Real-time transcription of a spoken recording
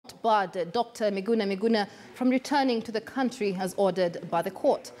barred Dr. Miguna Miguna from returning to the country as ordered by the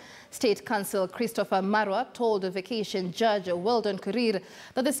court. State Counsel Christopher Marwa told the vacation judge Weldon Korir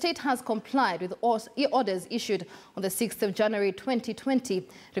that the state has complied with orders issued on the 6th of January 2020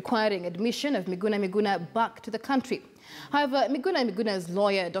 requiring admission of Miguna Miguna back to the country. However, Miguna Miguna's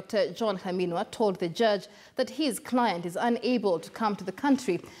lawyer, Dr. John Haminwa, told the judge that his client is unable to come to the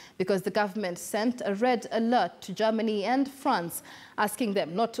country because the government sent a red alert to Germany and France, asking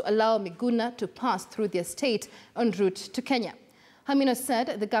them not to allow Miguna to pass through their state en route to Kenya. Haminwa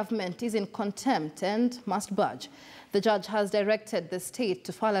said the government is in contempt and must budge. The judge has directed the state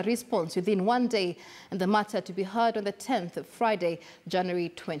to file a response within 1 day and the matter to be heard on the 10th of Friday, January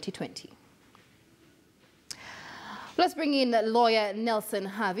 2020. Let's bring in lawyer Nelson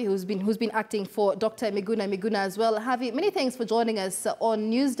Harvey, who's been acting for Dr. Miguna Miguna as well. Harvey, many thanks for joining us on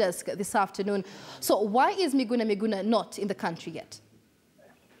News Desk this afternoon. So why is Miguna Miguna not in the country yet?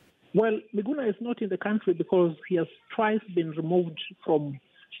 Well, Miguna is not in the country because he has twice been removed from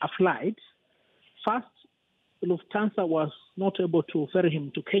a flight. First, Lufthansa was not able to ferry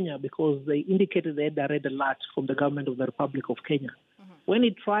him to Kenya because they indicated they had a red alert from the government of the Republic of Kenya. When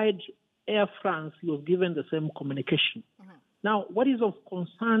he tried Air France, he was given the same communication. Now, what is of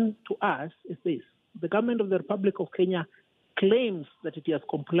concern to us is this. The government of the Republic of Kenya claims that it has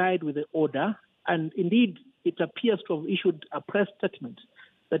complied with the order, and indeed it appears to have issued a press statement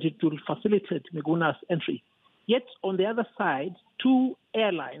that it will facilitate Miguna's entry. Yet, on the other side, two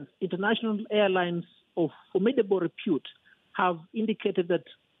airlines, international airlines of formidable repute, have indicated that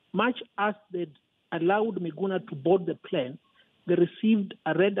much as they'd allowed Miguna to board the plane, they received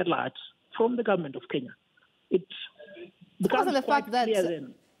a red alert from the government of Kenya. It becomes quite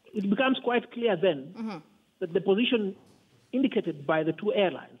clear then that the position indicated by the two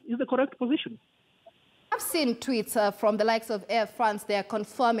airlines is the correct position. I've seen tweets from the likes of Air France. They are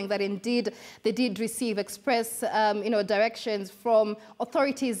confirming that indeed they did receive express directions from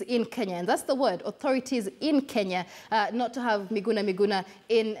authorities in Kenya. And that's the word, authorities in Kenya, not to have Miguna Miguna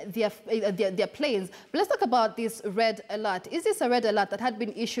in their planes. But let's talk about this red alert. Is this a red alert that had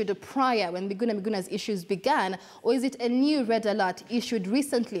been issued prior when Miguna Miguna's issues began? Or is it a new red alert issued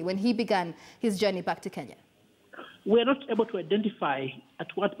recently when he began his journey back to Kenya? We are not able to identify at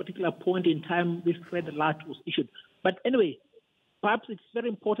what particular point in time this red alert was issued. But anyway, perhaps it's very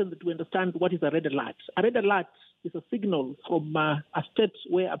important that we understand what is a red alert. A red alert is a signal from a state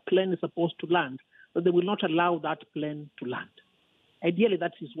where a plane is supposed to land that they will not allow that plane to land. Ideally,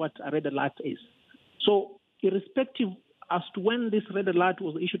 that is what a red alert is. So irrespective as to when this red alert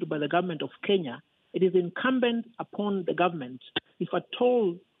was issued by the government of Kenya, it is incumbent upon the government, if at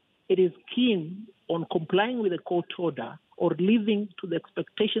all it is keen on complying with the court order or living to the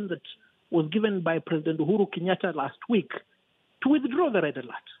expectation that was given by President Uhuru Kenyatta last week, to withdraw the red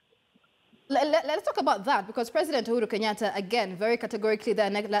alert. Let's talk about that, because President Uhuru Kenyatta, again, very categorically there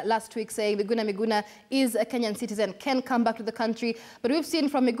last week saying Miguna Miguna is a Kenyan citizen, can come back to the country. But we've seen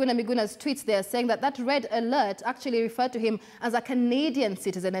from Miguna Miguna's tweets there saying that that red alert actually referred to him as a Canadian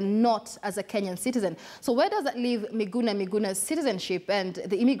citizen and not as a Kenyan citizen. So where does that leave Miguna Miguna's citizenship and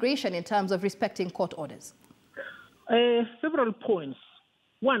the immigration in terms of respecting court orders? Several points.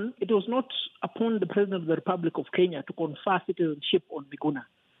 One, it was not upon the President of the Republic of Kenya to confer citizenship on Miguna.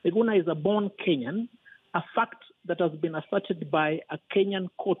 Miguna is a born Kenyan, a fact that has been asserted by a Kenyan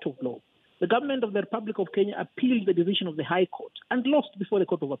court of law. The government of the Republic of Kenya appealed the decision of the High Court and lost before the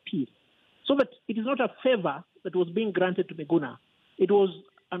Court of Appeal. So that it is not a favor that was being granted to Miguna. It was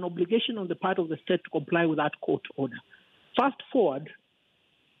an obligation on the part of the state to comply with that court order. Fast forward,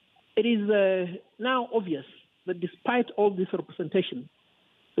 it is now obvious that despite all this representation,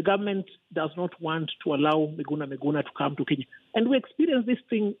 the government does not want to allow Miguna Miguna to come to Kenya. And we experienced this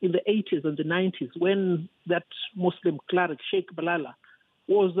thing in the 80s and the 90s when that Muslim cleric, Sheikh Balala,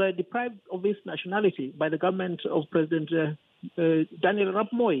 was deprived of his nationality by the government of President Daniel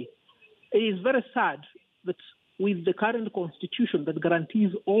Arap Moi. It is very sad that with the current constitution that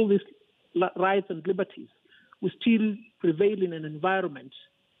guarantees all these rights and liberties, we still prevail in an environment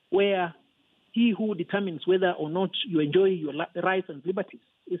where he who determines whether or not you enjoy your rights and liberties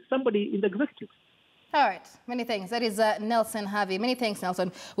is somebody in the executive. All right. Many thanks. That is Nelson Harvey. Many thanks,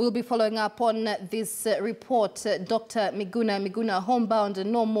 Nelson. We'll be following up on this report. Dr. Miguna Miguna, homebound,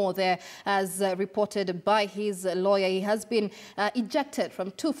 no more there, as reported by his lawyer. He has been ejected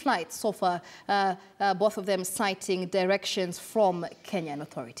from 2 flights so far, both of them citing directions from Kenyan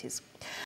authorities.